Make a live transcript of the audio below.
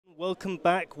Welcome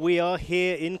back. We are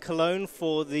here in Cologne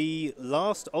for the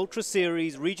last Ultra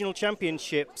Series Regional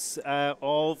Championships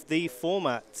of the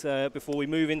format before we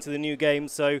move into the new game.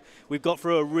 So we've got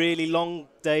through a really long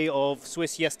day of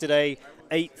Swiss yesterday,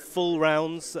 8 full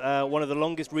rounds, one of the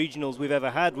longest regionals we've ever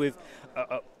had with,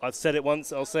 I've said it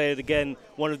once, I'll say it again,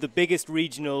 one of the biggest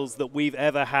regionals that we've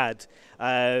ever had.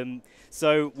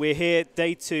 So we're here,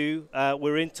 day 2,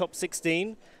 we're in top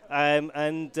 16,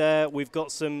 and we've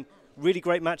got some really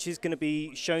great matches going to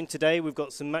be shown today. We've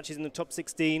got some matches in the top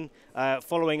 16,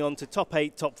 following on to top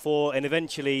 8, top 4, and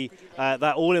eventually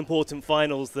that all-important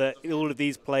finals that all of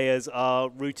these players are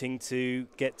rooting to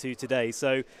get to today.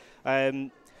 So,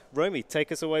 Romy,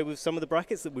 take us away with some of the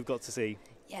brackets that we've got to see.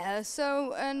 Yeah,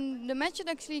 so the match that's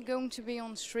actually going to be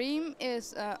on stream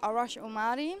is Arash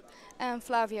Ommati and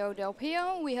Flavio del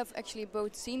Pidio. We have actually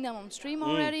both seen them on stream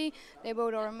already. They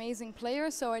both are amazing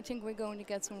players, so I think we're going to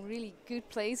get some really good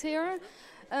plays here.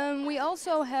 We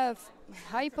also have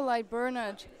Hypolite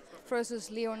Bernard versus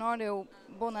Leonardo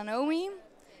Bonanomi.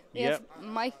 We have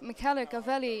Michele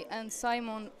Cavelli and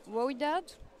Simon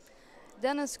Woidad.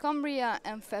 Dennis Cambria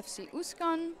and Fefsi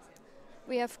Uskan.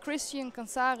 We have Christian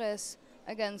Cansares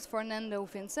against Fernando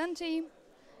Vincenti.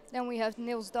 Then we have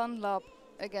Niels Dunlop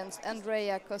against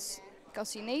Andrea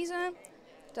Cassinese,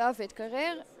 David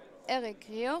Carrer, Eric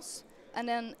Rios, and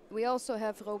then we also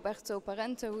have Roberto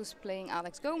Parente, who's playing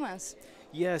Alex Gomez.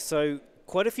 Yeah, so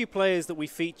quite a few players that we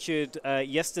featured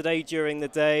yesterday during the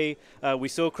day. We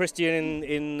saw Christian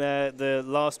in the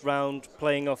last round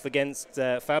playing off against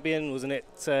Fabian, wasn't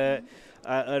it?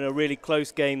 And a really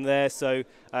close game there. So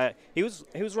he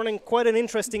was running quite an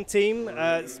interesting team.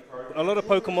 A lot of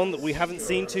Pokemon that we haven't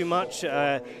seen too much.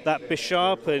 That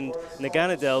Bisharp and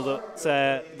Naganadel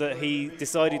that he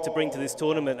decided to bring to this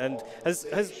tournament and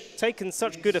has taken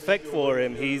such good effect for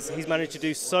him. He's managed to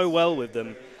do so well with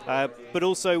them. But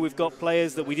also we've got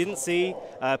players that we didn't see,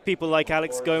 people like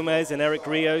Alex Gomez and Eric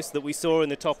Rios that we saw in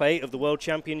the top 8 of the World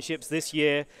Championships this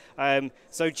year.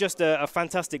 So just a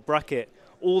fantastic bracket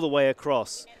all the way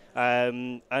across,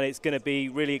 and it's going to be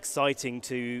really exciting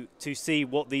to see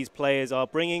what these players are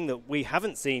bringing that we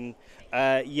haven't seen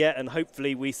yet, and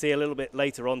hopefully we see a little bit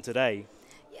later on today.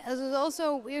 Yes,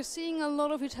 also we're seeing a lot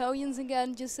of Italians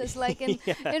again, just as like in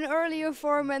earlier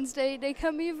formats, they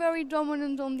can be very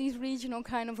dominant on these regional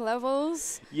kind of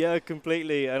levels. Yeah,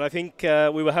 completely. And I think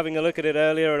we were having a look at it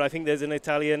earlier, and I think there's an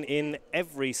Italian in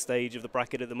every stage of the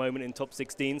bracket at the moment in top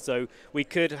 16, so we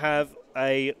could have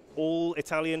a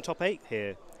all-Italian top 8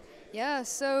 here. Yeah,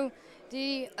 so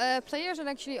the players that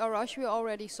actually Arash we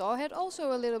already saw had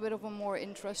also a little bit of a more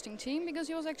interesting team, because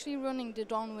he was actually running the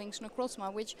Dawnwings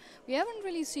Necrozma, which we haven't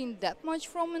really seen that much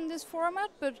from in this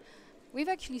format, but we've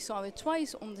actually saw it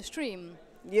twice on the stream.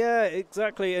 Yeah,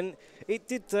 exactly, and it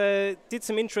did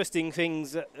some interesting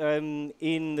things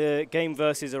in the game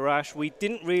versus Arash. We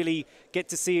didn't really get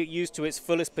to see it used to its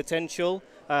fullest potential.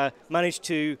 Managed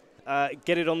to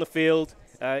get it on the field,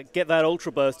 get that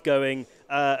Ultra Burst going,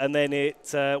 and then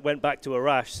it went back to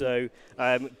Arash. So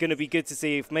going to be good to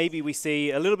see if maybe we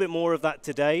see a little bit more of that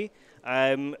today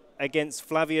against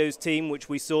Flavio's team, which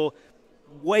we saw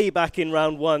way back in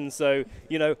round 1. So,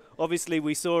 you know, obviously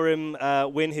we saw him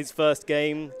win his first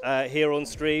game here on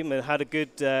stream and had a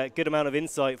good amount of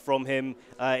insight from him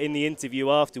in the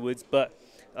interview afterwards. But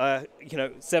you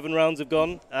know, 7 rounds have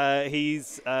gone.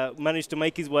 He's managed to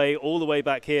make his way all the way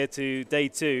back here to day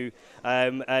 2,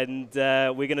 and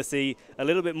we're going to see a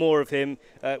little bit more of him.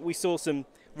 We saw some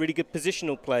really good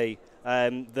positional play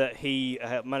that he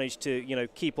managed to, you know,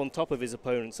 keep on top of his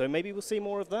opponent. So maybe we'll see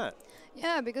more of that.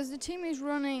 Yeah, because the team he's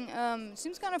running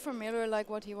seems kind of familiar, like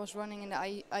what he was running in the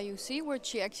IUC,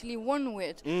 which he actually won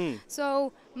with.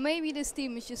 So maybe this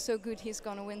team is just so good he's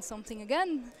going to win something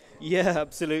again. Yeah,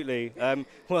 absolutely.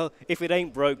 Well, if it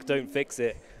ain't broke, don't fix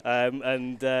it.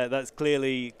 And that's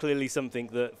clearly something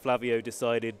that Flavio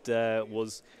decided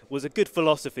was a good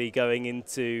philosophy going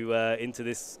into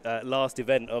this last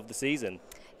event of the season.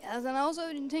 Yes, and I also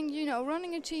think, you know,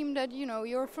 running a team that, you know,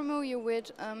 you're familiar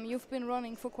with, you've been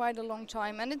running for quite a long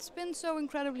time, and it's been so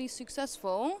incredibly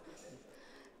successful.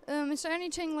 Is there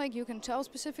anything like you can tell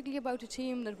specifically about the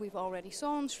team that we've already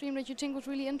saw on stream that you think was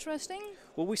really interesting?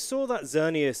 Well, we saw that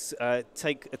Xerneas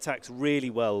take attacks really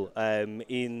well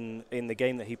in the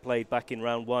game that he played back in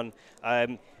round 1.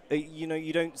 You know,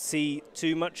 you don't see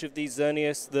too much of these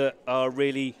Xerneas that are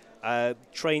really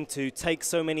trained to take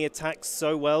so many attacks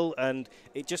so well, and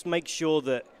it just makes sure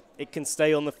that it can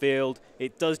stay on the field.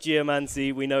 It does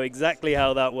geomancy. We know exactly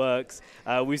how that works.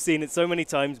 We've seen it so many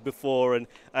times before, and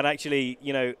actually,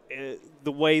 you know,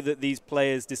 the way that these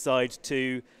players decide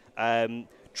to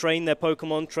train their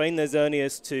Pokemon, train their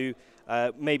Xerneas to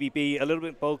maybe be a little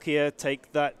bit bulkier,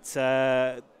 take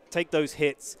those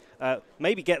hits,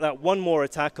 maybe get that one more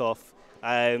attack off.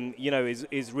 You know,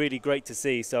 is really great to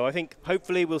see. So I think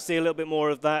hopefully we'll see a little bit more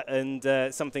of that, and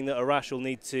something that Arash will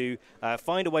need to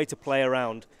find a way to play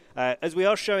around. As we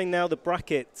are showing now the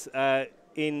bracket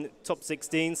in top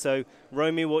 16, so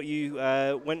Romy, what you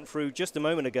went through just a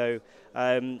moment ago,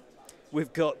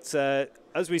 we've got,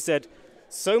 as we said,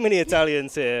 so many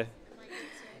Italians here.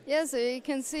 Yeah, so you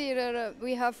can see that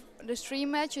we have the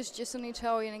stream match is just an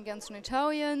Italian against an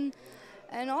Italian.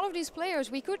 And all of these players,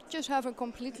 we could just have a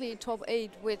completely top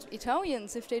 8 with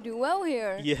Italians if they do well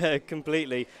here. Yeah,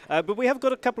 completely. But we have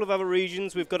got a couple of other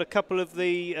regions. We've got a couple of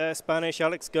the Spanish,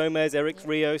 Alex Gomez, Eric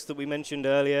Rios that we mentioned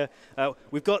earlier.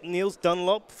 We've got Niels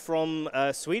Dunlop from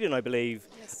Sweden, I believe,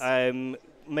 yes.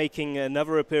 Making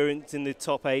another appearance in the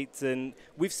top 8. And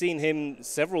we've seen him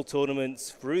several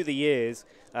tournaments through the years.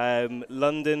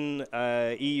 London,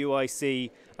 EUIC,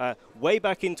 way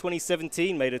back in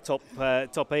 2017 made a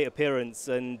top 8 appearance,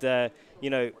 and you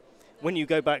know, when you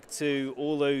go back to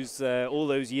all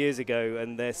those years ago,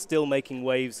 and they're still making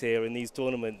waves here in these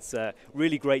tournaments,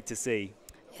 really great to see.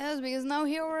 Yes, because now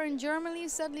here we're in Germany.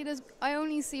 Sadly, I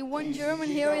only see one German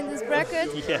here in this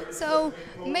bracket. Yeah. So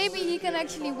maybe he can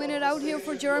actually win it out here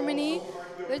for Germany.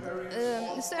 But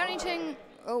is there anything?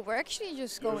 Oh, we're actually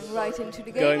just going right into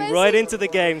the game. Going right into the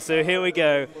game, so here we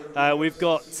go. We've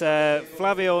got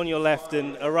Flavio on your left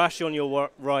and Arash on your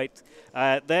right.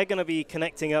 They're going to be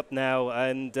connecting up now,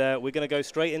 and we're going to go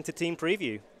straight into team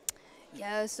preview.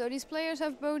 Yeah, so these players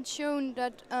have both shown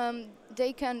that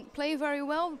they can play very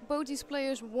well. Both these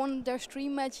players won their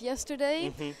stream match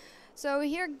yesterday. Mm-hmm. So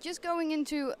here, just going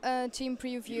into team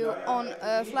preview on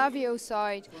Flavio's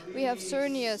side, we have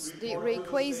Cernius, the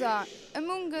Rayquaza,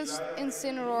 Amoonguss,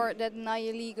 Incineroar, the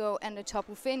Nihilego, and the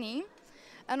Tapu Fini.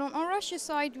 And on Arash's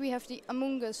side, we have the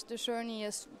Amoonguss, the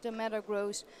Cernius, the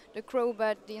Metagross, the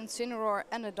Crobat, the Incineroar,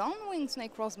 and the Dawnwing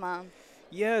Necrozma.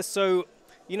 Yeah, so,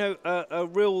 you know, a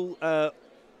real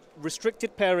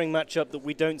restricted pairing matchup that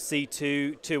we don't see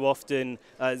too often.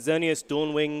 Xerneas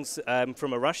Dawnwings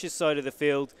from Arash's side of the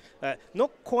field.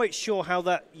 Not quite sure how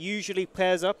that usually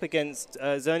pairs up against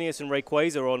Xerneas and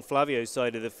Rayquaza on Flavio's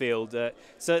side of the field.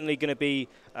 Certainly going to be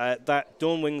that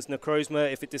Dawnwings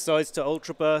Necrozma. If it decides to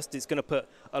Ultra Burst, it's going to put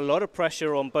a lot of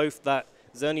pressure on both that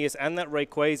Xerneas and that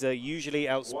Rayquaza, usually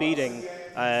outspeeding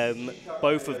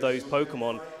both of those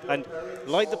Pokemon. And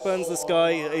Light That Burns the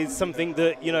Sky is something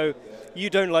that, you know, you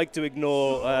don't like to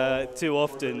ignore too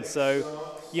often.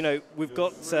 So, you know, we've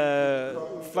got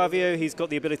Flavio. He's got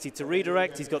the ability to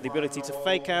redirect. He's got the ability to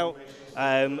fake out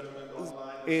and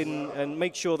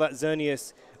make sure that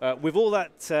Xerneas, with all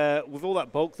that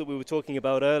bulk that we were talking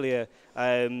about earlier,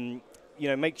 you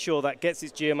know, make sure that gets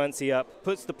its Geomancy up,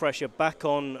 puts the pressure back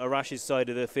on Arash's side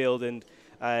of the field, and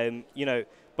you know,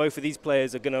 both of these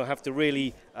players are going to have to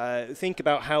really think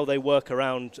about how they work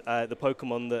around the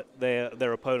Pokemon that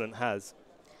their opponent has.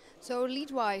 So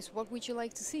lead-wise, what would you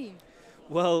like to see?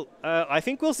 Well, I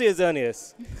think we'll see a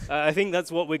Xerneas. I think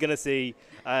that's what we're going to see.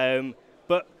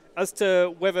 But as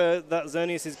to whether that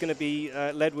Xerneas is going to be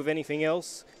led with anything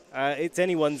else, it's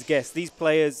anyone's guess. These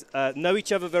players know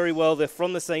each other very well. They're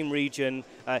from the same region.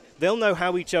 They'll know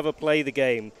how each other play the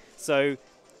game. So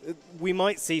we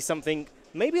might see something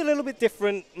maybe a little bit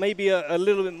different, maybe a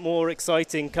little bit more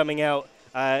exciting coming out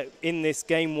in this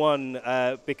game one,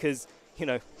 because, you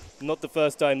know, not the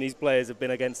first time these players have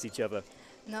been against each other.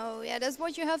 No, yeah, that's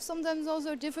what you have sometimes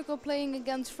also difficult playing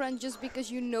against friends just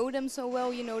because you know them so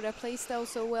well, you know their playstyle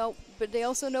so well, but they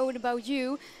also know it about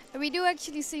you. And we do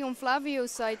actually see on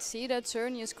Flavio's side, see that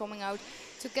Xerneas coming out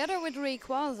together with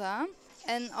Rayquaza,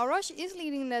 and Arash is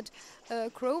leading that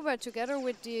Crobat together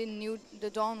with the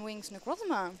Dawnwings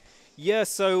Necrozma. Yeah,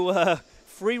 so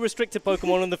 3 restricted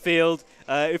Pokemon on the field.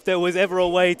 If there was ever a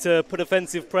way to put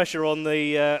offensive pressure on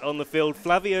the field,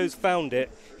 Flavio's found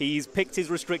it. He's picked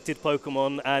his restricted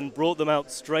Pokemon and brought them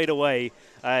out straight away.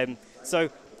 So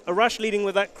Arash leading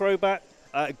with that Crobat.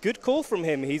 Good call from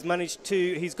him. He's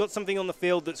got something on the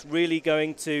field that's really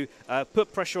going to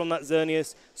put pressure on that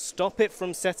Xerneas, stop it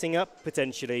from setting up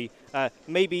potentially,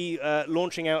 maybe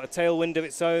launching out a tailwind of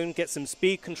its own, get some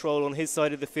speed control on his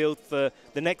side of the field for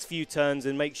the next few turns,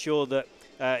 and make sure that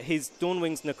his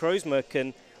Dawnwings Necrozma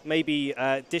can maybe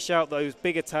dish out those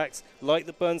big attacks. Light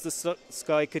That Burns the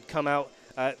Sky could come out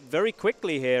very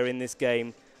quickly here in this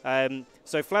game.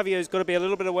 So Flavio's got to be a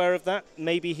little bit aware of that.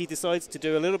 Maybe he decides to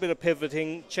do a little bit of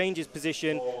pivoting, change his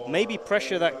position, maybe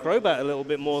pressure that Crobat a little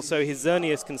bit more so his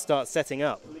Xerneas can start setting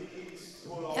up.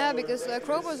 Yeah, because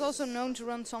Krobo is also known to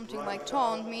run something like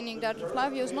Taunt, meaning that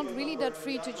Flavio is not really that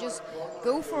free to just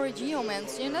go for a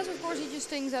Geomancy. Unless, of course, he just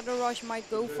thinks that Arash might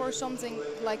go for something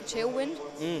like Tailwind.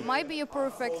 Might be a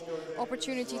perfect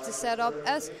opportunity to set up,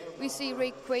 as we see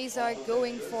Rayquaza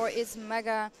going for its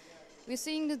Mega. We're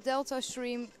seeing the Delta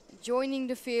Stream joining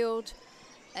the field,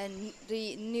 and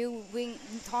the new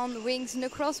Taunt Wings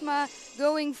Necrozma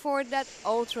going for that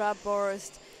Ultra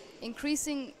Burst,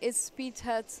 increasing its speed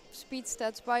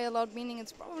stats by a lot, meaning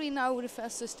it's probably now the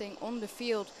fastest thing on the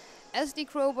field. As the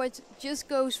Crowbot just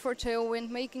goes for Tailwind,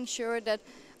 making sure that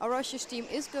Arash's team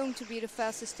is going to be the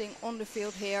fastest thing on the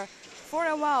field here for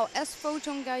a while, as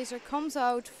Photon Geyser comes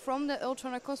out from the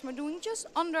Ultra Necrozma, doing just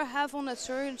under half on that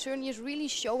Xerneas, really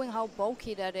showing how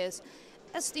bulky that is.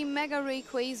 As the Mega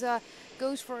Rayquaza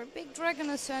goes for a big Dragon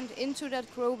Ascent into that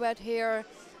Crobat here.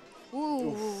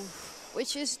 Ooh.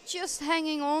 Which is just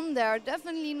hanging on there.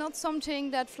 Definitely not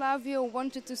something that Flavio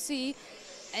wanted to see.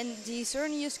 And the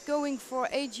Xerneas going for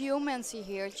a Geomancy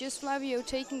here. Just Flavio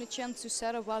taking the chance to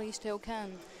set up while he still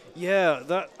can.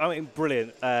 Yeah,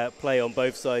 brilliant play on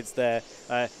both sides there.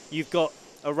 You've got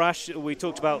Arash. We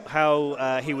talked about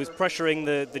how he was pressuring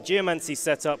the Geomancy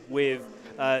setup with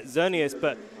Xerneas,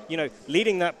 but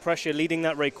leading that pressure, leading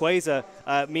that Rayquaza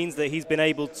means that he's been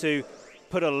able to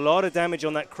put a lot of damage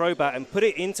on that Crobat and put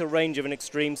it into range of an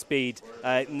extreme speed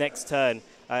next turn.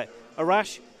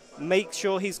 Arash, make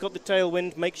sure he's got the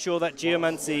Tailwind, make sure that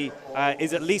Geomancy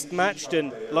is at least matched,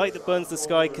 and Light That Burns the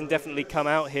Sky can definitely come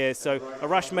out here. So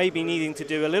Arash may be needing to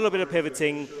do a little bit of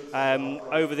pivoting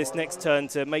over this next turn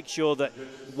to make sure that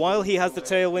while he has the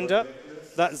Tailwind up,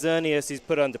 that Xerneas is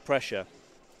put under pressure.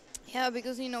 Yeah,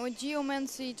 because a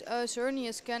Geomancy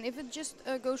Xerneas can, if it just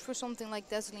goes for something like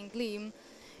Dazzling Gleam,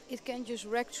 it can just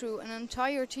wreck through an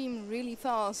entire team really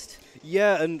fast.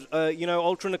 Yeah, and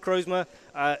Ultra Necrozma,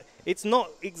 it's not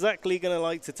exactly going to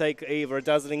like to take either a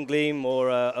Dazzling Gleam or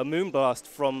a Moonblast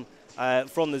from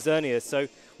the Xerneas. So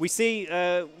we see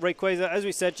Rayquaza, as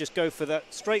we said, just go for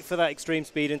that, straight for that extreme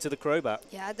speed into the Crobat.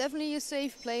 Yeah, definitely a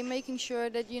safe play, making sure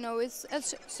that it's at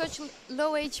such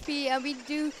low HP, and we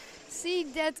do see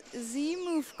that Z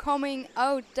move coming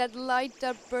out, that Light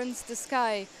That Burns the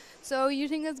Sky. So you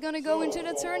think that's going to go into the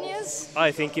Xerneas?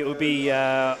 I think it would be.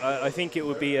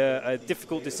 A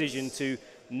difficult decision to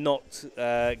not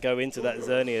go into that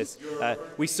Xerneas.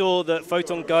 We saw that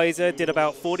Photon Geyser did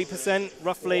about 40%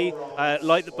 roughly.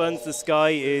 Light That Burns the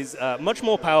Sky is much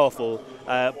more powerful,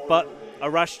 but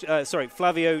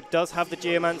Flavio does have the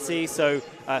Geomancy, so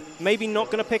maybe not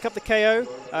going to pick up the KO,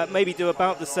 maybe do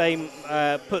about the same,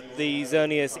 put the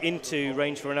Xerneas into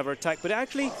range for another attack, but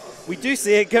actually we do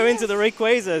see it go into the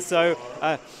Rayquaza, so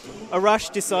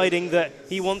Arash deciding that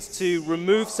he wants to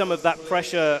remove some of that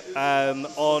pressure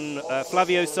on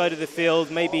Flavio's side of the field,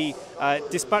 maybe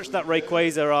dispatch that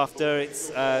Rayquaza after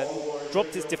it's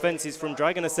dropped its defenses from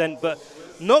Dragon Ascent, but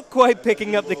not quite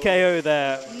picking up the KO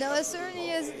there. No,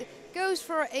 Xerneas goes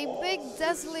for a big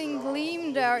Dazzling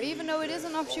Gleam there, even though it is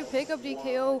enough to pick up the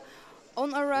KO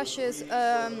on Arash's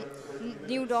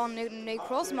New Dawn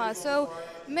Necrozma. So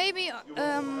maybe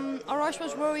Arash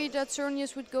was worried that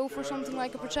Xerneas would go for something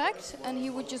like a Protect and he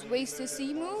would just waste his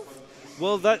C move.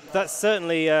 Well, that's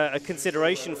certainly a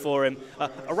consideration for him.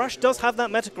 Arash does have that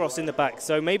Metagross in the back,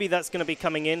 so maybe that's going to be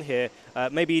coming in here.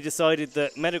 Maybe he decided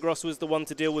that Metagross was the one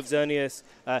to deal with Xerneas,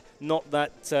 not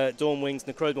that Dawn Wings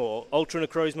Necrozma, or Ultra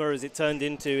Necrozma as it turned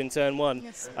into in turn one.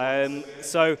 Yes.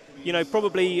 So,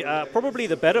 probably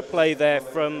the better play there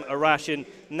from Arash, and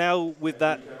now with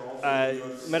that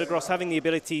Metagross having the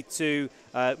ability to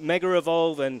Mega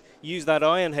Evolve and use that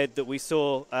Iron Head that we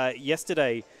saw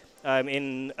yesterday,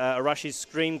 in Arash's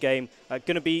Scream game,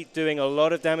 going to be doing a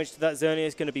lot of damage to that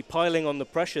Xerneas, going to be piling on the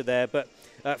pressure there. But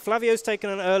Flavio's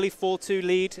taken an early 4-2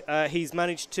 lead. He's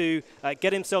managed to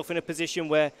get himself in a position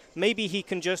where maybe he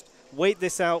can just wait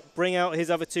this out, bring out his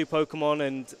other two Pokemon,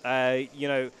 and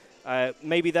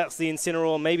maybe that's the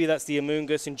Incineroar, maybe that's the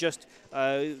Amoonguss, and just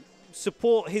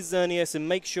support his Xerneas and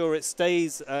make sure it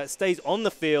stays on the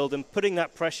field and putting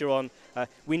that pressure on.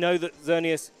 We know that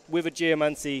Xerneas with a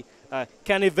Geomancy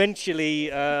can eventually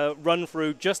run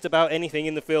through just about anything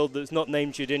in the field that's not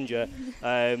named Shedinja,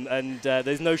 and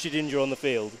there's no Shedinja on the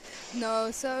field.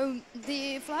 No, so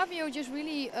the Flavio just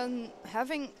really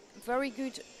having very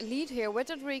good lead here with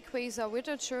that Rayquaza, with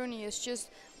that Xerneas, just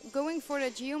going for the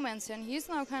Geomancy, and he's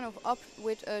now kind of up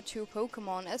with two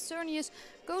Pokemon. As Xerneas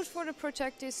goes for the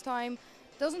Protect this time,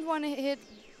 doesn't want to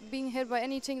being hit by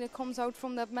anything that comes out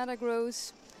from that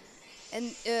Metagross, and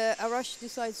Arash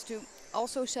decides to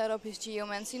also set up his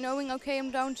Geomancy, knowing, okay,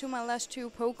 I'm down to my last two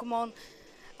Pokemon.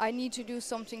 I need to do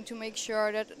something to make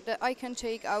sure that I can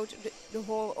take out the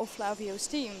whole of Flavio's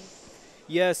team.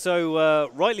 Yeah, so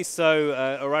rightly so,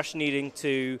 Arash needing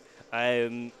to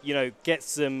get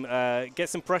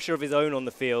some pressure of his own on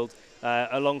the field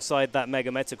alongside that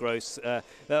Mega Metagross.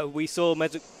 We saw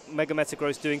Mega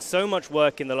Metagross doing so much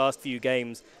work in the last few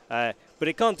games, but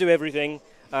it can't do everything,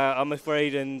 I'm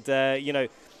afraid. And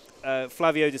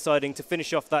Flavio deciding to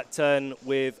finish off that turn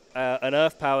with an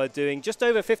Earth Power, doing just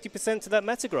over 50% to that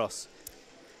Metagross.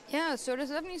 Yeah, so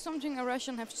there's definitely something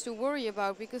Arash has to worry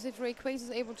about, because if Rayquaza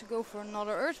is able to go for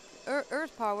another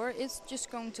Earth Power, it's just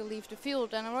going to leave the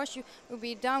field, and Arash will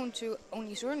be down to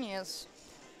only Xerneas.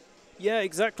 Yeah,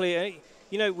 exactly.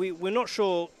 We're not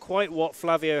sure quite what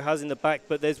Flavio has in the back,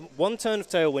 but there's one turn of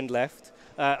Tailwind left.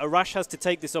 Arash has to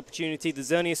take this opportunity. The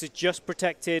Xerneas is just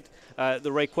protected.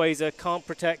 The Rayquaza can't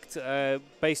protect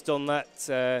based on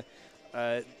that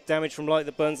damage from Light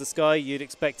that burns the sky. You'd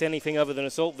expect anything other than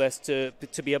Assault Vest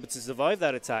to be able to survive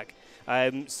that attack.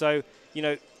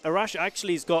 Arash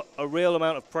actually has got a real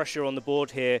amount of pressure on the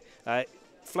board here.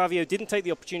 Flavio didn't take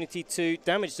the opportunity to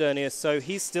damage Xerneas, so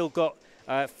he's still got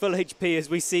full HP as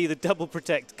we see the double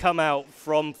protect come out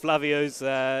from Flavio's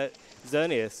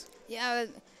Xerneas. Yeah,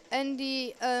 and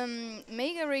the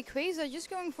Mega Rayquaza just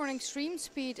going for an extreme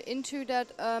speed into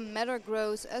that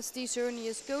Metagross as the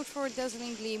Xerneas goes for a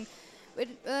Dazzling Gleam. But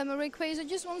Rayquaza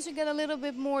just wants to get a little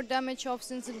bit more damage off,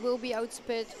 since it will be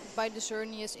outspit by the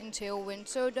Xerneas in Tailwind.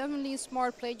 So definitely a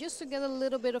smart play just to get a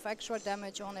little bit of extra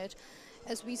damage on it,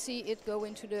 as we see it go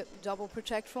into the double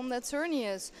protect from that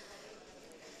Xerneas.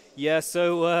 Yeah,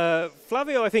 so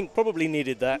Flavio, I think, probably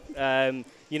needed that.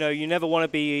 You never want to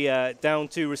be down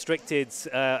too restricted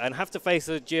and have to face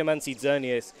a Geomancy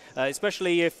Xerneas,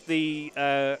 especially if the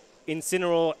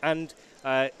Incineroar and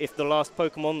if the last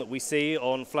Pokemon that we see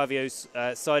on Flavio's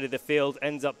side of the field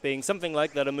ends up being something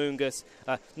like that Amoonguss.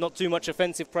 Not too much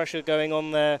offensive pressure going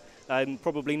on there.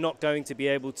 Probably not going to be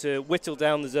able to whittle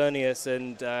down the Xerneas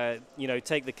and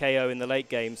take the KO in the late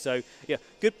game. So yeah,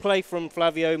 good play from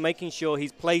Flavio, making sure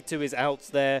he's played to his outs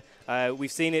there.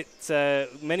 We've seen it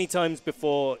many times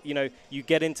before. You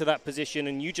get into that position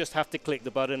and you just have to click the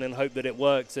button and hope that it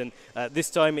works. And this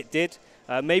time it did.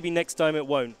 Maybe next time it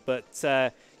won't. But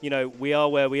we are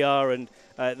where we are, and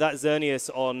that Xerneas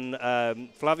on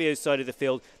Flavio's side of the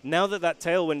field, now that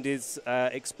Tailwind is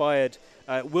expired,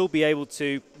 will be able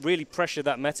to really pressure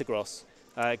that Metagross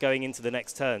going into the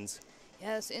next turns.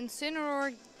 Yes,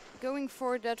 Incineroar going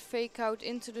for that fake out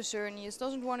into the Xerneas,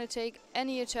 doesn't want to take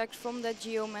any attack from that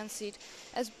Geomancy,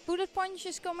 as Bullet Punch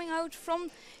is coming out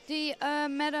from the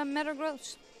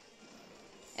Metagross.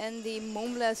 And the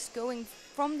Moonblast going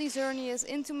from the Xerneas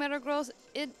into Metagross,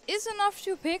 it is enough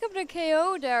to pick up the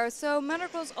KO there. So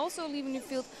Metagross also leaving the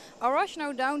field. Arash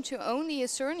now down to only a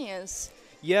Xerneas.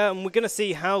 Yeah, and we're going to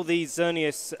see how these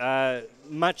Xerneas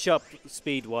match up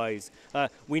speed-wise.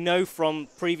 We know from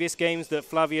previous games that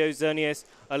Flavio's Xerneas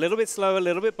a little bit slower, a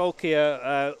little bit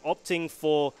bulkier, opting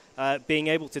for being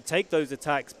able to take those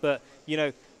attacks. But,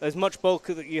 as much bulk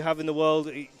that you have in the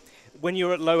world, when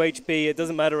you're at low HP, it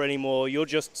doesn't matter anymore. You're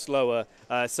just slower.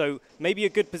 So maybe a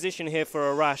good position here for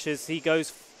Arash as he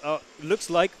goes, looks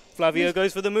like Flavio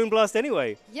goes for the Moonblast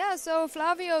anyway. Yeah, so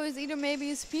Flavio is either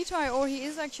maybe a speed high or he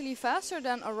is actually faster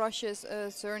than Arash's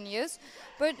Xerneas.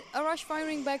 But Arash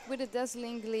firing back with a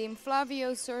Dazzling Gleam.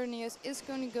 Flavio's Xerneas is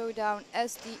going to go down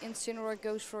as the Incineroar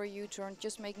goes for a U-turn,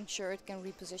 just making sure it can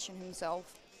reposition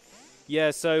himself.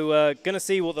 Yeah, so going to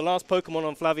see what the last Pokemon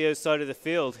on Flavio's side of the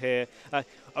field here.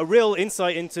 A real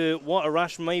insight into what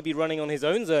Arash may be running on his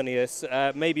own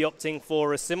Xerneas, maybe opting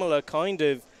for a similar kind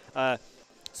of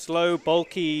slow,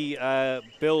 bulky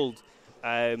build.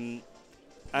 And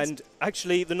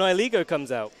actually, the Nihilego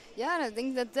comes out. Yeah, and I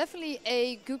think that's definitely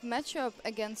a good matchup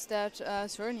against that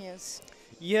Xerneas.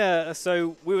 Yeah,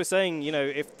 so we were saying,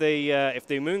 if the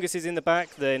Amoonguss is in the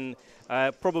back, then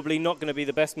probably not going to be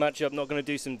the best matchup, not going to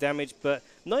do some damage, but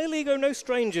Nihilego no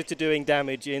stranger to doing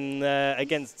damage in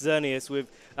against Xerneas with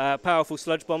powerful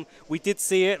Sludge Bomb. We did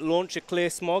see it launch a Clear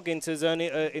Smog into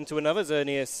another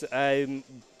Xerneas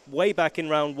way back in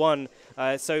round 1.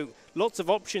 So lots of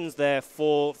options there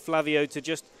for Flavio to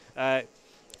just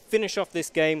finish off this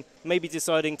game, maybe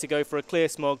deciding to go for a Clear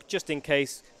Smog just in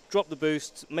case. Drop the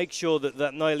boost, make sure that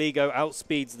Nihilego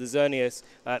outspeeds the Xerneas.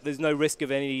 There's no risk of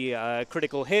any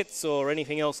critical hits or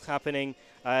anything else happening.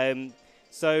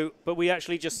 But we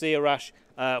actually just see Arash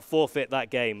forfeit that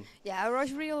game. Yeah,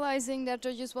 Arash realizing that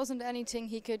there just wasn't anything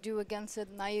he could do against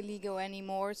that Nihilego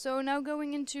anymore. So now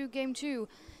going into game 2,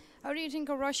 how do you think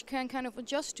Arash can kind of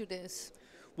adjust to this?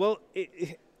 Well,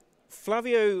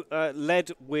 Flavio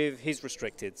led with his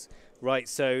restricteds. Right,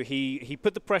 so he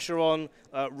put the pressure on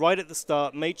right at the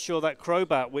start, made sure that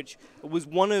Crobat, which was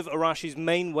one of Arash's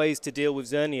main ways to deal with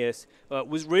Xerneas,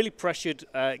 was really pressured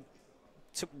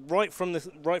right from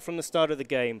the start of the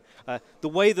game. The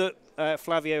way that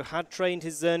Flavio had trained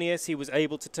his Xerneas, he was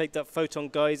able to take that Photon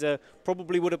Geyser,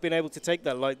 probably would have been able to take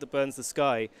that light that burns the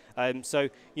sky. So,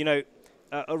 you know,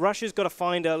 Arash has got to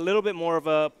find a little bit more of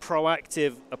a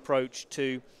proactive approach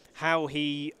to how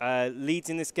he leads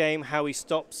in this game, how he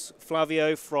stops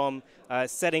Flavio from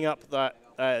setting up that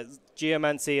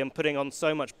Geomancy and putting on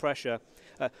so much pressure.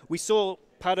 We saw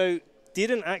Pado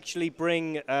didn't actually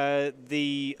bring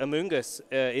the Amoonguss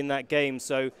in that game,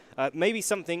 so maybe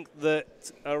something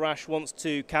that Arash wants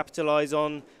to capitalize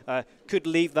on. Could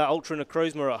leave that Ultra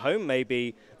Necrozma at home,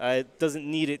 maybe. Doesn't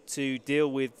need it to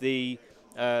deal with the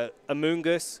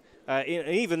Amoonguss.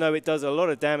 Even though it does a lot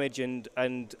of damage and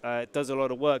does a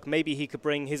lot of work, maybe he could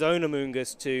bring his own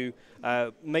Amoonguss to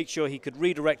make sure he could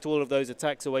redirect all of those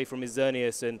attacks away from his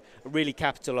Xerneas and really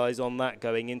capitalize on that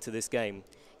going into this game.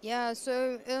 Yeah,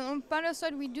 so on Pado's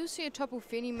side we do see a Tapu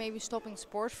Fini maybe stopping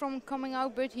Spores from coming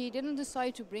out, but he didn't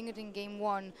decide to bring it in game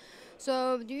 1.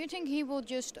 So do you think he will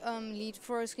just lead,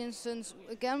 for instance,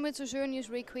 again with Xerneas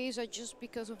Rayquaza just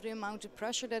because of the amount of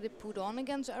pressure that it put on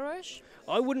against Arash?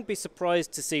 I wouldn't be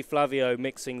surprised to see Flavio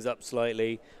mix things up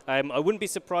slightly. I wouldn't be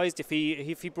surprised if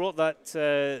he brought that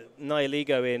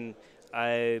Nihilego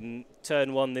in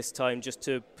turn 1 this time just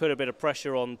to put a bit of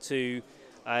pressure on to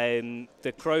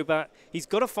the Crobat. He's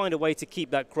got to find a way to keep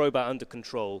that Crobat under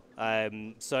control.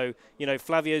 So, you know,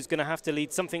 Flavio's going to have to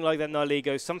lead something like that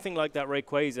Nihilego, something like that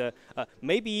Rayquaza,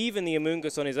 maybe even the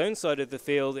Amoonguss on his own side of the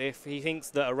field if he thinks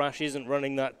that Arash isn't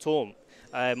running that taunt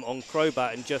on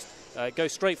Crobat and just go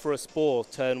straight for a Spore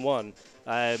turn 1.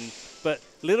 But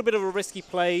a little bit of a risky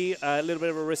play, a little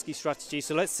bit of a risky strategy.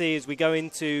 So let's see as we go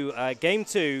into game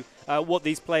 2 what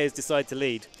these players decide to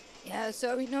lead. Yeah,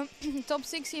 so you know, top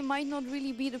 60 might not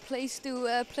really be the place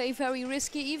to play very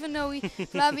risky, even though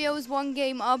Flavio is 1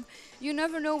 game up. You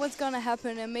never know what's gonna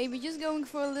happen, and maybe just going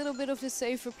for a little bit of the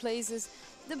safer plays is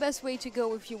the best way to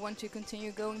go if you want to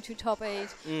continue going to top 8.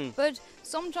 But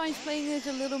sometimes playing it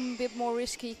a little bit more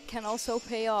risky can also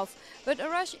pay off. But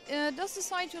Arash does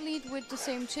decide to lead with the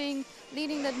same thing,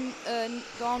 leading that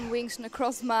Dawn Wings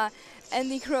Necrozma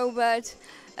and the Crobat.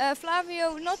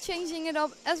 Flavio not changing it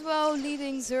up as well,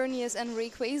 leading Xerneas and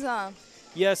Rayquaza.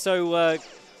 Yeah, so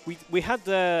we had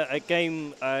a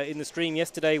game in the stream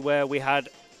yesterday where we had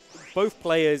both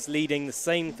players leading the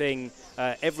same thing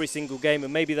every single game,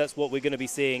 and maybe that's what we're going to be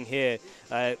seeing here.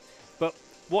 But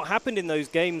what happened in those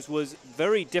games was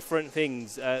very different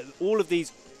things. All of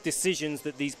these decisions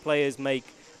that these players make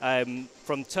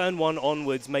from turn 1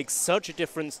 onwards make such a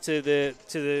difference to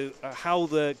the how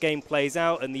the game plays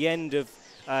out and the end of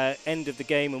the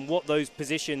game and what those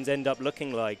positions end up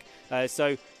looking like.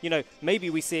 So, you know, maybe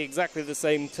we see exactly the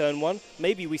same turn 1,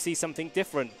 maybe we see something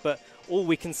different, but all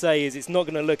we can say is it's not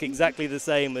going to look exactly the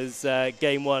same as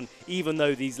game 1, even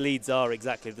though these leads are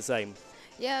exactly the same.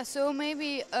 Yeah, so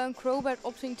maybe Crobat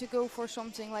opting to go for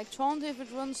something like Taunt if it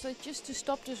runs, like just to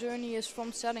stop the Xerneas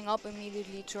from setting up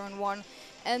immediately turn 1.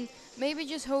 And maybe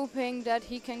just hoping that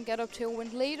he can get up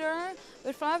Tailwind later.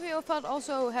 But Flavio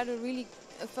also had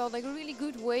felt like a really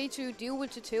good way to deal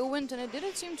with the Tailwind, and it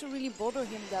didn't seem to really bother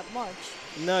him that much.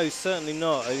 No, certainly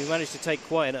not. He managed to take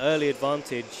quite an early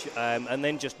advantage and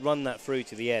then just run that through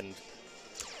to the end.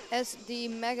 As the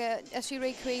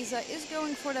Rayquaza is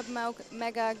going for that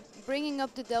Mega, bringing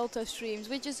up the Delta Streams,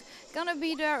 which is gonna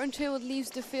be there until it leaves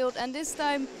the field. And this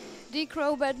time, the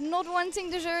Crobat not wanting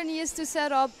the Xerneas to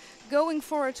set up, going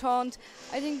for a taunt.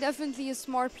 I think definitely a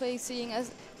smart play, seeing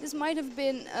as this might have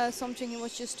been something he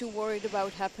was just too worried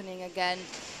about happening again.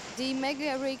 The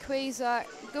Mega Rayquaza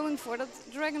going for that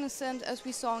Dragon Ascent, as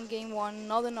we saw in game 1,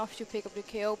 not enough to pick up the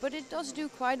KO, but it does do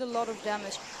quite a lot of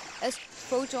damage as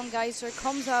Photon Geyser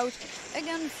comes out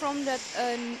again from that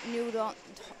new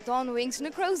Dawn Wings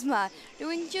Necrozma,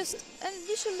 doing just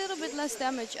a little bit less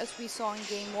damage as we saw in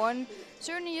game 1.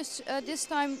 Xerneas this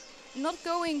time not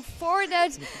going for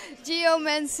that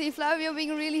Geomancy. Flavio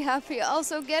being really happy,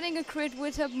 also getting a crit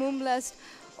with a Moonblast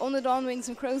on the Dawn Wings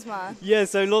and Necrozma. Yeah,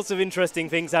 so lots of interesting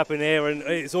things happen here, and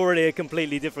it's already a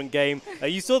completely different game.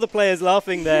 You saw the players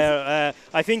laughing there.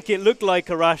 I think it looked like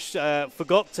Arash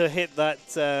forgot to hit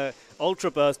that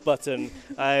Ultra Burst button.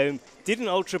 Didn't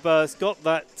Ultra Burst, got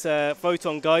that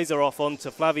Photon Geyser off onto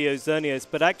Flavio's Xerneas,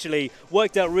 but actually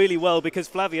worked out really well because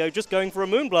Flavio just going for a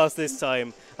Moonblast this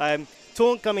time.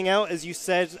 Taunt coming out, as you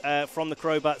said, from the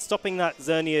Crobat, stopping that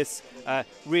Xerneas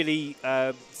really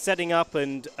setting up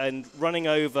and running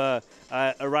over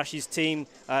Arash's team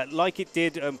like it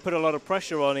did, and put a lot of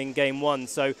pressure on in game 1.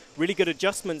 So really good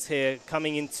adjustments here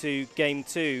coming into game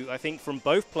 2, I think, from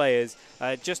both players,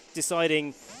 just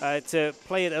deciding to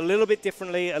play it a little bit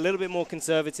differently, a little bit more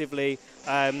conservatively,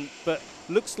 but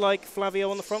looks like Flavio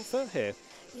on the front foot here.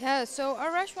 Yeah, so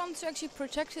Arash wants to actually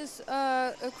protect his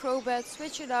Crobat,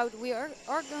 switch it out. We are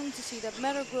going to see that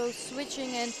Metagross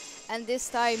switching in, and this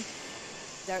time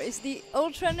there is the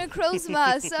Ultra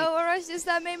Necrozma. So Arash this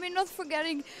time maybe not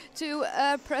forgetting to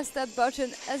press that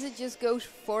button as it just goes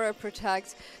for a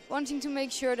protect, wanting to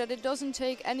make sure that it doesn't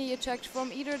take any attack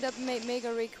from either that Mega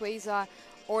Rayquaza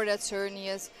or that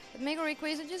Xerneas. But Mega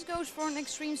Rayquaza just goes for an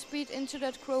extreme speed into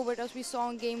that Crobat, as we saw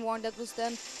in game 1. That was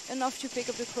then enough to pick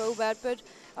up the Crobat, but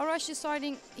Arash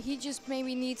deciding he just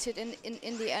maybe needs it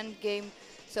in the end game.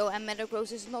 So, and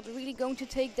Metagross is not really going to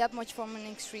take that much from an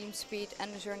extreme speed,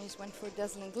 and the Xerneas went for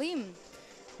Dazzling Gleam.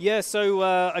 Yeah, so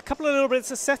a couple of little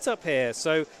bits of setup here.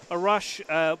 So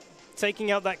Arash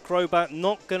taking out that Crobat,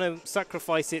 not going to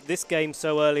sacrifice it this game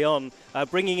so early on,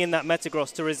 bringing in that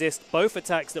Metagross to resist both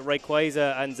attacks that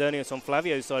Rayquaza and Xerneas on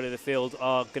Flavio's side of the field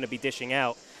are going to be dishing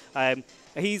out.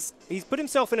 He's put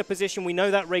himself in a position, we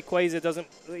know that Rayquaza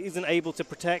isn't able to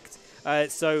protect,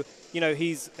 so you know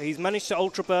he's managed to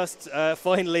Ultra Burst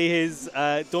finally his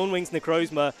Dawnwing's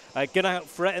Necrozma, gonna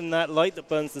threaten that light that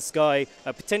burns the sky,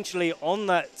 potentially on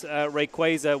that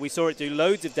Rayquaza. We saw it do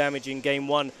loads of damage in game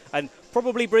 1, and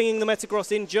probably bringing the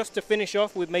Metagross in just to finish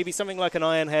off with maybe something like an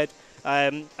Iron Head,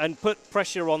 and put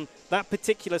pressure on that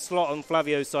particular slot on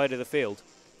Flavio's side of the field.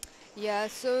 Yeah,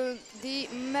 so the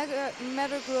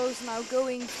Metagross now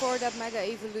going for that Mega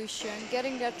Evolution,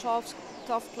 getting that tough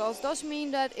claws, does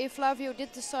mean that if Flavio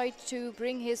did decide to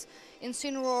bring his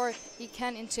Incineroar, he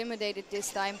can intimidate it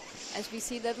this time, as we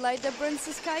see that light that burns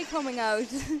the sky coming out.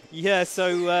 Yeah,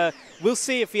 so we'll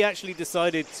see if he actually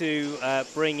decided to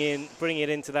bring it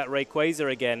into that Rayquaza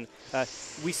again.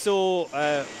 We saw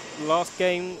last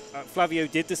game, Flavio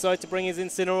did decide to bring his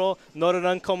Incineroar. Not an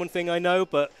uncommon thing, I know,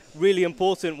 but really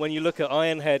important when you look at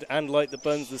Iron Head and Light That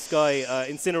Burns the Sky.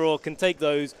 Incineroar can take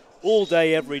those all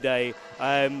day, every day.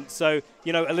 So,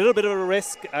 you know, a little bit of a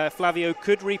risk. Flavio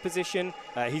could reposition.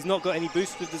 He's not got any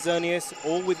boost with the Xerneas,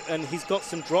 and he's got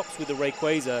some drops with the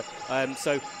Rayquaza.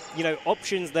 So, you know,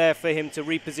 options there for him to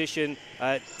reposition,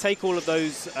 take all of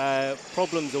those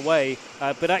problems away.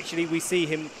 But actually, we see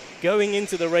him going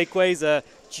into the Rayquaza,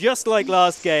 just like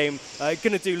last game, going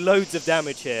to do loads of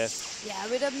damage here. Yeah,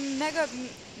 with a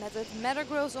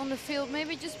Metagross on the field,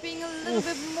 maybe just being a little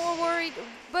bit more worried.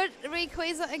 But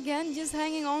Rayquaza again just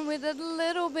hanging on with a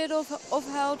little bit of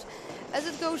health as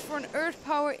it goes for an Earth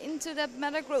Power into that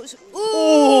Metagross.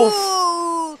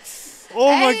 Ooh! Oh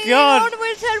my god! And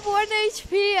with that 1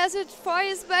 HP as it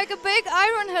fires back a big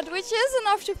Iron Head, which is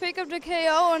enough to pick up the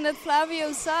KO on that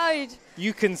Flavio side.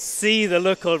 You can see the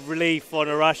look of relief on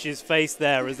Arash's face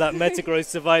there as that Metagross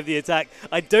survived the attack.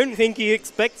 I don't think he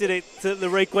expected the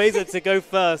Rayquaza to go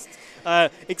first,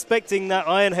 expecting that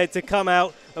Iron Head to come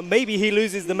out, and maybe he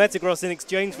loses the Metagross in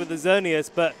exchange for the Xerneas,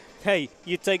 but hey,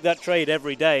 you take that trade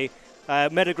every day.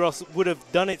 Metagross would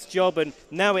have done its job, and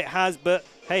now it has, but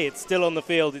hey, it's still on the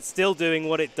field. It's still doing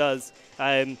what it does.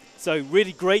 So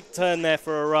really great turn there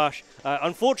for Arash.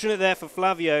 Unfortunate there for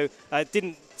Flavio.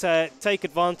 Didn't take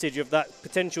advantage of that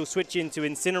potential switch into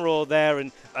Incineroar there,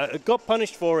 and got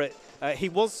punished for it.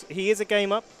 He is a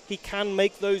game up. He can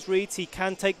make those reads. He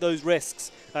can take those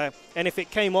risks. And if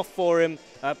it came off for him,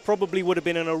 probably would have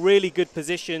been in a really good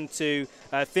position to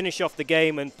finish off the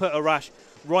game and put Arash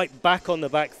right back on the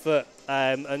back foot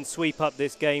and sweep up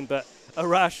this game. But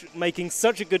Arash making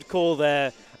such a good call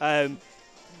there.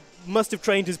 Must have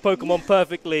trained his Pokemon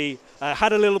perfectly.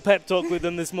 Had a little pep talk with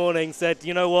them this morning. Said,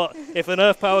 you know what? If an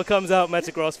Earth Power comes out,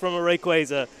 Metagross, from a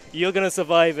Rayquaza, you're going to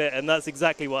survive it. And that's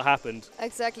exactly what happened.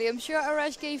 Exactly. I'm sure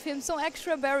Arash gave him some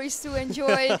extra berries to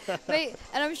enjoy. And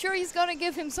I'm sure he's going to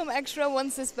give him some extra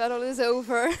once this battle is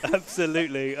over.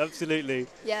 Absolutely. Absolutely.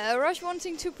 Yeah, Arash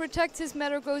wanting to protect his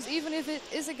Metagross, even if it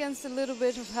is against a little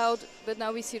bit of health. But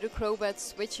now we see the Crobat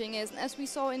switching in. As we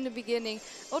saw in the beginning,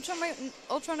 Ultra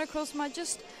Necrozma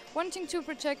just wanting to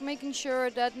protect, making sure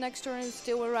that next turn is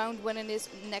still around when it is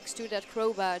next to that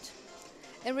Crobat.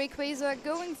 And Rayquaza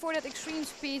going for that extreme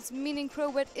speed, meaning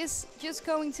Crobat is just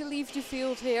going to leave the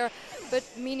field here, but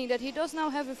meaning that he does now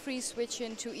have a free switch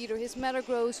into either his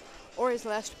Metagross or his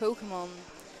last Pokemon.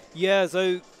 Yeah,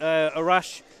 so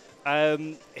Arash,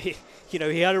 he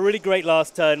had a really great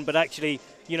last turn, but actually,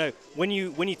 you know, when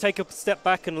you take a step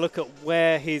back and look at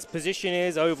where his position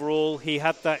is overall, he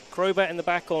had that Crobat in the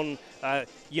back on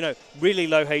you know, really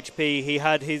low HP. He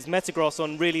had his Metagross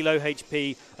on really low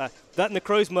HP. That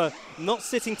Necrozma not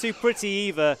sitting too pretty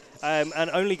either, and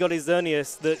only got his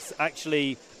Xerneas that's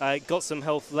actually got some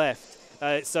health left.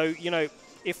 So, you know,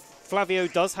 if Flavio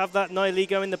does have that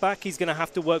Nihilego in the back, he's going to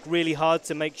have to work really hard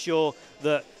to make sure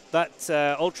that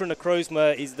Ultra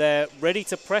Necrozma is there, ready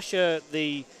to pressure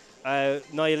the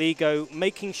Nihilego,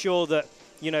 making sure that,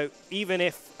 you know, even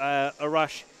if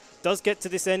Arash does get to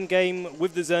this end game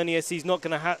with the Xerneas, he's not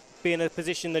going to be in a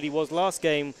position that he was last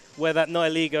game, where that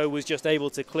Nihilego was just able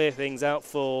to clear things out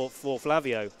for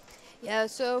Flavio. Yeah,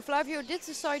 so Flavio did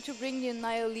decide to bring the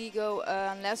Nihilego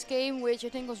last game, which I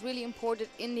think was really important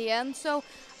in the end. So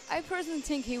I personally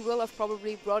think he will have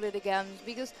probably brought it again,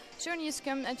 because Xerneas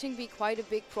can, I think, be quite a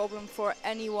big problem for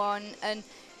anyone. And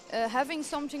having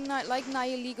something like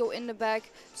Nihilego in the back,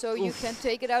 so you can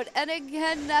take it out. And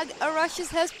again, Arash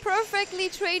has perfectly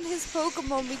trained his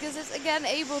Pokemon, because it's again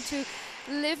able to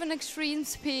live in extreme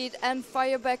speed and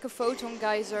fire back a Photon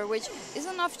Geyser, which is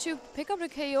enough to pick up the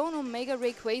KO on Mega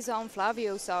Rayquaza on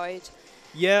Flavio's side.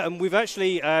 Yeah, and we've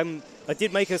actually, I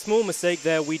did make a small mistake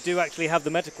there. We do actually have the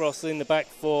Metagross in the back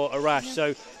for Arash,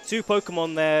 so 2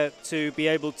 Pokemon there to be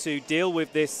able to deal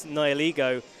with this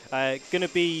Nihilego. Going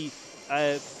to be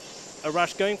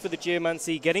Arash going for the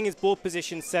Geomancy, getting his board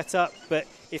position set up, but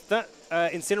if that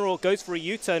Incineroar goes for a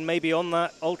U-turn maybe on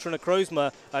that Ultra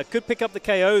Necrozma, could pick up the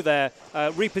KO there,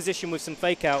 reposition with some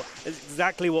Fake Out,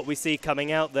 exactly what we see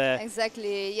coming out there.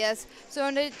 Exactly, yes. So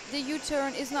the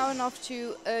U-turn is now enough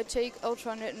to take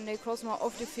Ultra Necrozma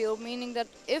off the field, meaning that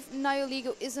if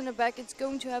Nihilego is in the back, it's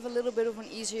going to have a little bit of an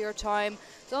easier time.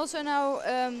 So also now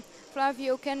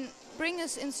Flavio can bring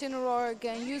his Incineroar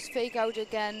again, use Fake Out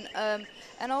again,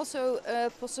 and also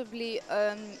possibly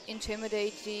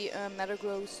intimidate the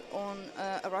Metagross on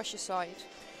Arash's side.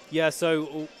 Yeah,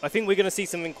 so I think we're going to see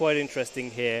something quite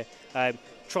interesting here.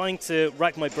 Trying to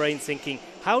rack my brain thinking,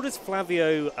 how does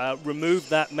Flavio remove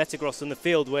that Metagross on the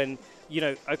field when, you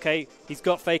know, okay, he's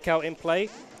got Fake Out in play,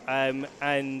 and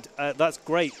that's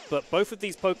great, but both of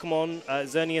these Pokemon,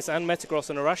 Xerneas and Metagross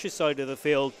on Arash's side of the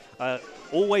field,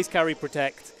 always carry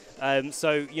Protect.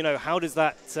 So, you know, how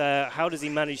does he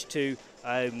manage to,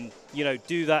 you know,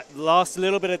 do that last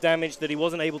little bit of damage that he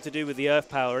wasn't able to do with the Earth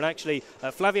Power? And actually,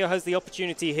 Flavio has the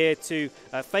opportunity here to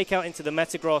Fake Out into the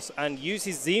Metagross and use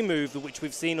his Z move, which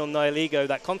we've seen on Nihilego,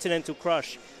 that Continental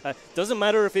Crush. Doesn't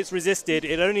matter if it's resisted,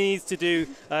 it only needs to do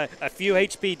a few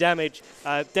HP damage.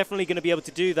 Definitely going to be able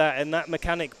to do that, and that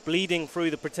mechanic bleeding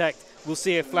through the Protect, we'll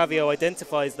see if Flavio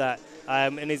identifies that.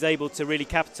 And is able to really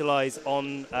capitalize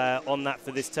on that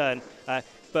for this turn.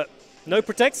 But no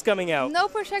Protects coming out. No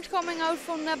Protect coming out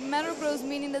from that Metagross,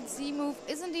 meaning that Z-move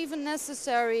isn't even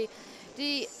necessary.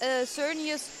 The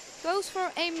Xerneas goes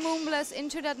for a Moonblast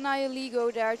into that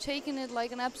Nihilego there, taking it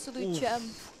like an absolute champ.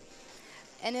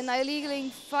 And then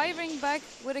Nihilego firing back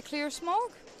with a Clear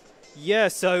Smoke. Yeah,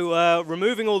 so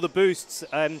removing all the boosts,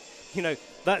 you know,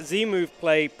 that Z-move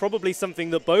play, probably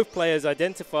something that both players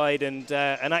identified, and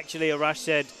actually Arash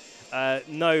said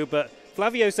no, but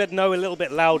Flavio said no a little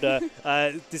bit louder,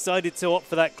 decided to opt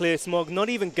for that Clear Smog, not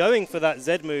even going for that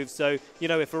Z move. So, you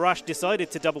know, if Arash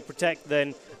decided to double Protect,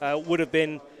 then would have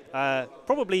been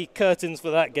probably curtains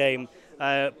for that game.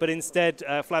 But instead,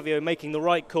 Flavio making the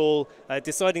right call,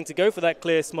 deciding to go for that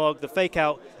Clear Smog, the Fake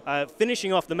Out,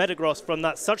 finishing off the Metagross from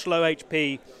that such low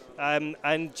HP,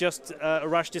 and just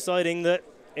Arash deciding that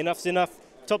enough's enough,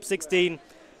 top 16,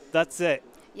 that's it.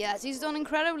 Yes, he's done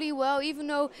incredibly well, even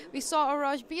though we saw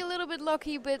Arash be a little bit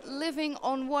lucky, but living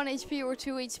on 1 HP or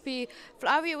 2 HP,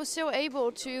 Flavio was still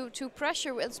able to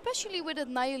pressure, especially with that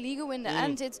Nihilego in the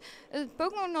end. It's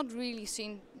Pokemon not really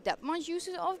seen that much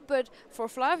usage of, but for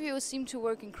Flavio it seemed to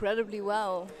work incredibly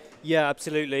well. Yeah,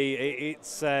 absolutely.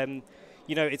 It's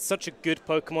you know, it's such a good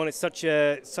Pokemon. It's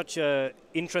such a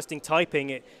interesting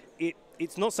typing.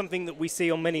 It's not something that we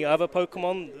see on many other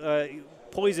Pokemon.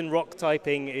 Poison Rock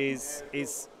typing is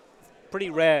pretty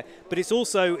rare, but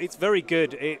it's very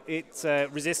good. It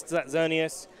resists that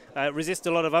Xerneas, resists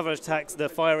a lot of other attacks, the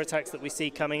fire attacks that we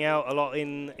see coming out a lot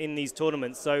in these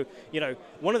tournaments. So, you know,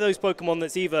 one of those Pokemon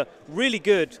that's either really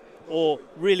good or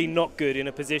really not good in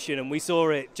a position, and we saw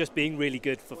it just being really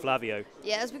good for Flavio.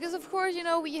 Yes, because of course, you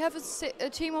know, we have a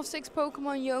team of 6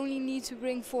 Pokemon, you only need to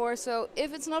bring 4, so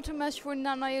if it's not a match for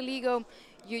Nihilego,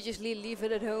 you just leave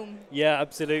it at home. Yeah,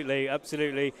 absolutely,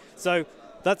 absolutely. So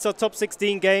that's our top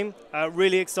 16 game.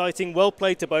 Really exciting, well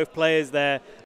played to both players there.